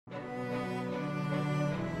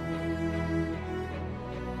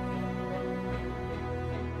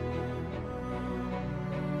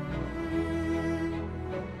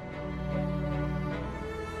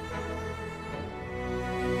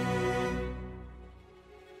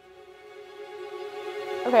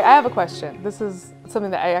Okay, I have a question. This is something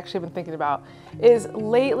that I actually have been thinking about. Is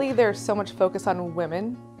lately there's so much focus on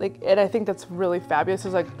women, and I think that's really fabulous.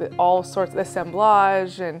 There's all sorts of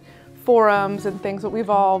assemblage and forums and things, but we've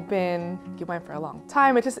all been doing wine for a long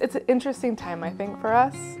time. It's an interesting time, I think, for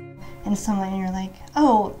us. And suddenly you're like,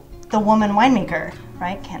 oh, the woman winemaker,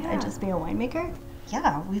 right? Can't I just be a winemaker?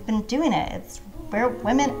 Yeah, we've been doing it. We're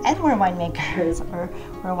women and we're winemakers, or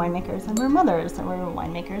we're winemakers and we're mothers, and we're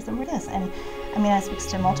winemakers and we're this. And I mean, it speaks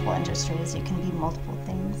to multiple industries. You can be multiple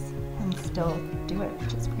things and still do it,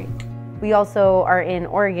 which is great. We also are in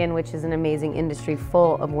Oregon, which is an amazing industry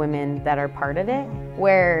full of women that are part of it,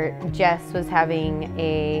 where Jess was having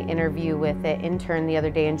an interview with an intern the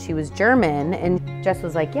other day, and she was German, and Jess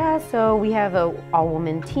was like, yeah, so we have a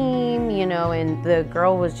all-woman team, you know, and the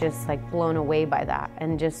girl was just like blown away by that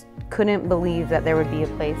and just couldn't believe that there would be a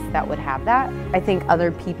place that would have that. I think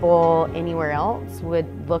other people anywhere else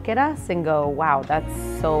would look at us and go, wow, that's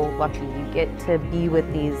so lucky. You get to be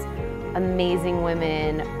with these amazing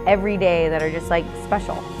women every day that are just like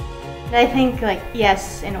special. I think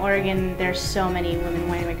yes, in Oregon there's so many women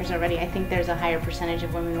winemakers already. I think there's a higher percentage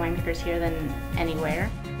of women winemakers here than anywhere.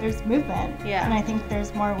 There's movement, yeah, and I think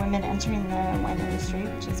there's more women entering the wine industry,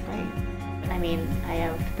 which is great. I mean, I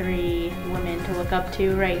have 3 women to look up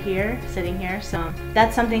to right here, sitting here, so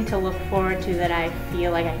that's something to look forward to that I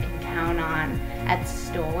feel like I can count on at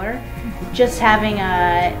Stoller. Just having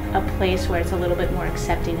a place where it's a little bit more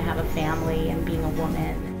accepting to have a family and being a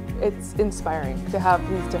woman. It's inspiring to have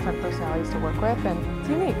these different personalities to work with, and it's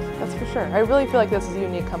unique, that's for sure. I really feel like this is a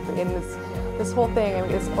unique company, and this whole thing, I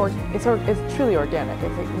mean, it's truly organic. I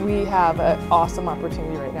think we have an awesome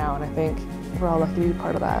opportunity right now, and I think we're all lucky to be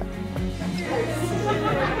part of that.